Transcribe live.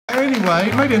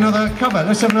anyway, maybe another cover.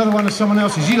 Let's have another one of someone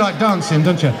else's. You like dancing,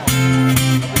 don't you?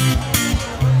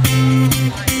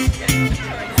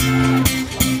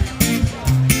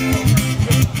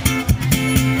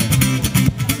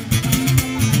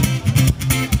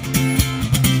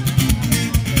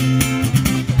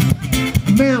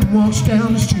 Man walks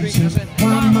down the street, says,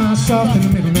 why am I soft in the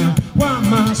middle now? Why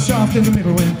am I soft in the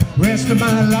middle when the rest of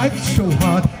my life is so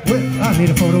hard? Well, I need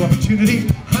a photo opportunity.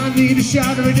 I need a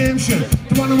shot of redemption.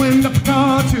 The one who end up a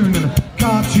cartoon in a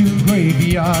cartoon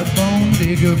graveyard. Bone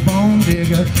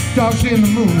digger, dogs in the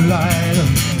moonlight.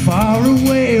 Far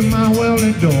away my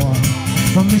welded door.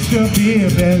 From Mr. Beer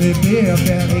Belly,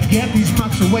 get these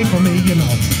mucks away from me, you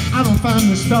know. I don't find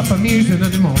this stuff amusing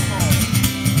anymore.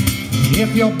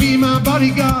 If you'll be my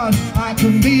bodyguard, I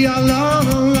can be a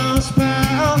long lost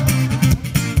pal.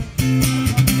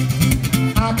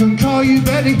 I can call you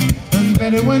Betty, and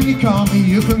Betty, when you call me,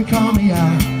 you can call me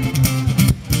out.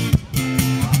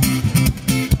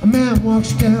 A man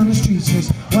walks down the street, says,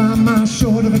 why am I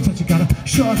short of attention? Got a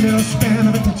short little span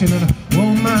of attention, and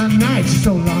oh, my nights are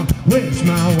so long. Where's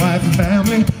my wife and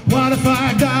family? What if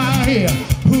I die here?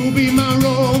 Who'll be my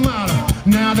role model?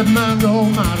 Now that my role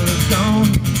model is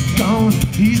gone.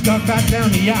 He's got back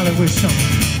down the alley with some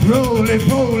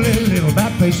roly-poly little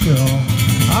bat-faced girl.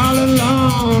 All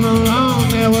along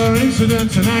there were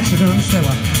incidents and accidents. There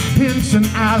were hints and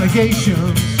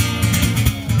allegations.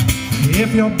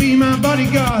 If you'll be my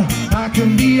bodyguard, I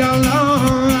can be a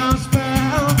long-lost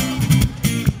pal.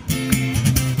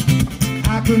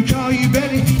 I can call you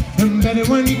Betty, and Betty,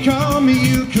 when you call me,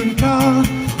 you can call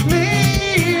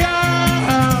me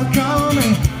out. Call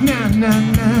me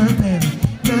na-na-na-na.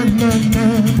 Na na na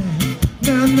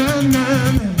na na na na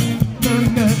na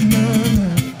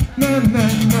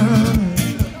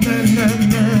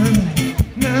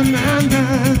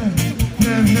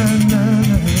na na.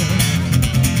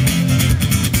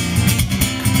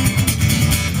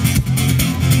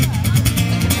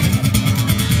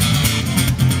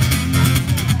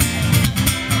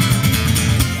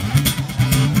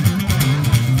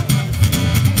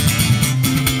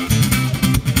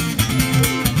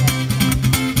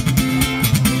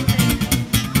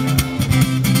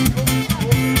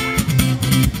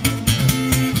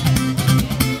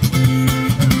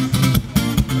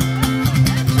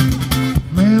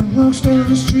 Walks down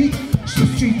the street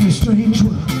in a strange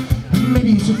world.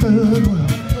 Maybe it's a third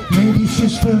world, maybe it's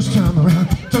his first time around.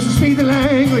 Doesn't speak the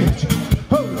language,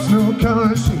 holds no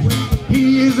currency.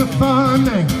 He is a foreign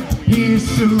man, he is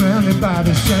surrounded by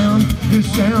the sound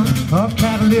of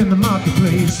cattle in the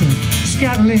marketplace, and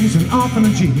scatterlings and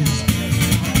orphanages.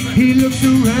 He looks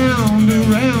around,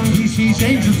 he sees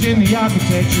angels in the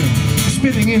architecture,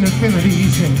 spinning in infinity. He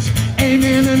says,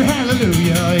 amen and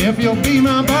hallelujah. If you'll be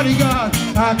my bodyguard,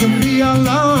 I can be a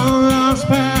long lost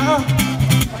pal.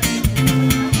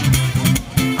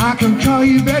 I can call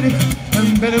you Betty,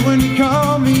 and Betty, when you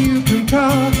call me, you can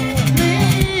call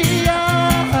me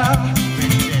out.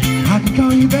 I can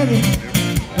call you Betty,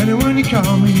 Betty, when you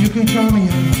call me, you can call me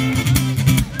out.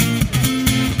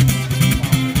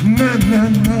 Na na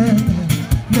na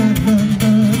na na na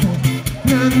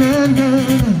na na na na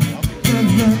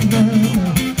na na.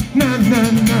 Na na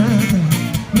na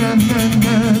na na na na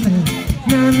na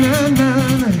na na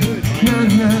na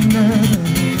na na na.